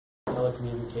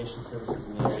telecommunication services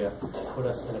in the area put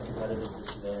us in a competitive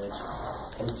disadvantage.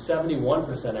 And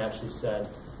 71% actually said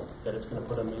that it's going to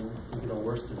put them in even a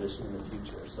worse position in the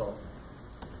future. So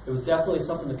it was definitely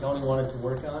something the county wanted to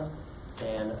work on,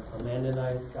 and Amanda and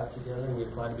I got together and we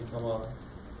applied to become a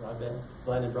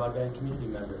blind and broadband community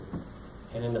member.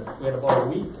 And we had about a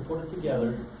week to put it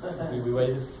together. We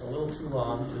waited a little too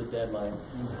long to the deadline,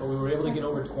 but we were able to get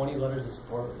over 20 letters of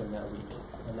support within that week.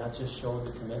 And that just showed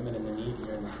the commitment and the need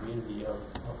here in the community of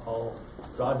how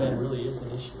broadband really is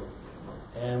an issue.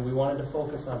 And we wanted to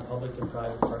focus on public and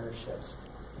private partnerships.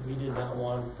 We did not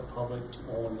want the public to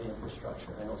own the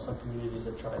infrastructure. I know some communities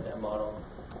have tried that model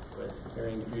with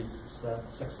varying degrees of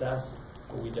success,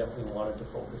 but we definitely wanted to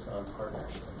focus on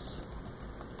partnerships.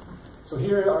 So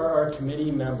here are our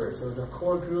committee members. There was a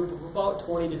core group of about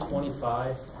 20 to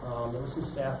 25. There were some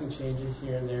staffing changes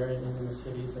here and there in the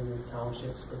cities and the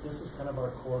townships, but this is kind of our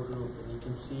core group, and you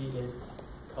can see it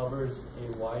covers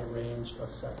a wide range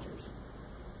of sectors.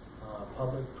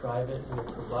 Public, private, we had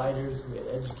providers, we had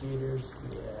educators,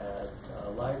 we had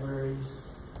libraries,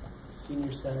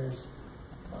 senior centers,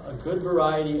 a good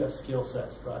variety of skill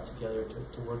sets brought together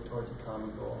to work towards a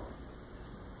common goal.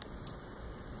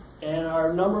 And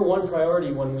our number one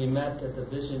priority when we met at the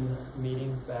vision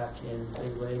meeting back in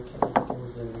Big Lake, I think it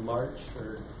was in March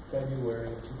or February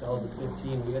of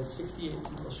 2015, we had 68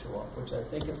 people show up, which I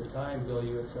think at the time, Bill,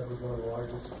 you had said was one of the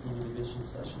largest community vision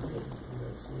sessions that you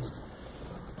had seen.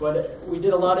 But we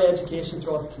did a lot of education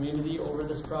throughout the community over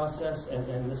this process,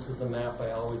 and this is the map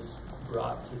I always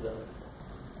brought to the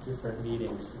different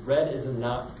meetings. Red is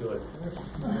not good.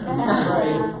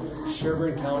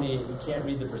 Sherburne County, you can't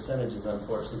read the percentages,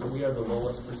 unfortunately, but we are the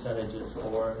lowest percentages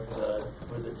for the,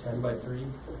 was it 10 by 3?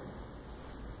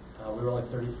 We were only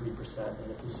 33%,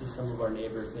 and if you see some of our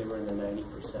neighbors, they were in the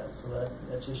 90%. So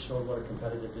that just showed what a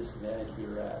competitive disadvantage we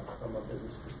were at from a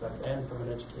business perspective and from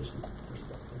an education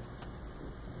perspective.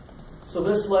 So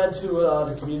this led to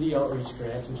the community outreach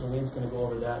grant, and Jolene's going to go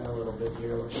over that in a little bit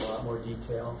here with a lot more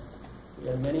detail. We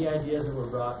had many ideas that were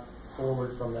brought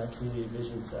forward from that community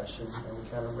vision session, and we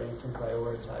kind of ranked and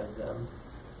prioritized them.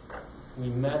 We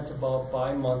met about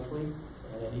bi-monthly,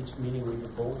 and at each meeting we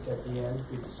would vote at the end.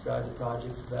 We describe the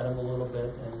projects, vet them a little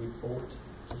bit, and we vote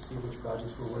to see which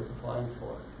projects were worth applying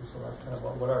for. And so that's kind of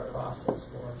what our process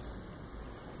was.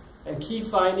 And key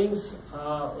findings,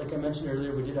 like I mentioned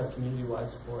earlier, we did have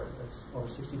community-wide support. That's over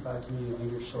 65 community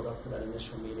leaders showed up for that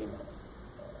initial meeting.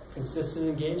 Consistent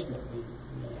engagement. We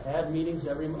had meetings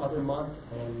every other month,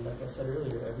 and like I said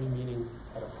earlier, every meeting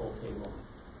had a full table.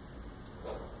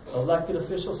 Elected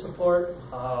official support.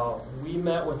 We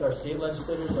met with our state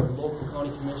legislators, our local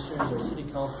county commissioners, our city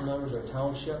council members, our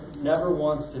township. Never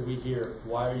once did we hear,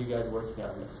 why are you guys working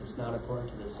on this? It's not important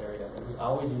to this area. It was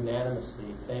always unanimously,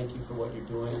 thank you for what you're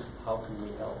doing, how can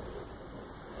we help?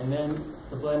 And then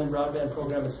the Blind and Broadband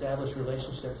program established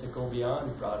relationships that go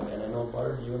beyond broadband. I know,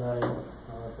 Barb, you and I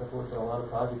have worked on a lot of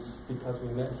projects because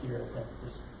we met here at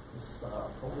this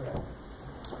program.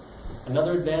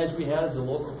 Another advantage we had is the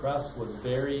local press was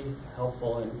very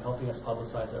helpful in helping us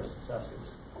publicize our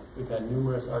successes. We've had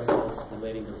numerous articles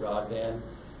relating to broadband,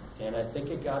 and I think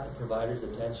it got the providers'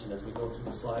 attention. As we go through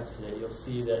the slides today, you'll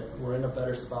see that we're in a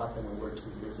better spot than we were 2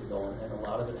 years ago, and a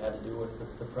lot of it had to do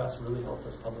with the press really helped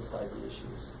us publicize the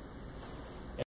issues.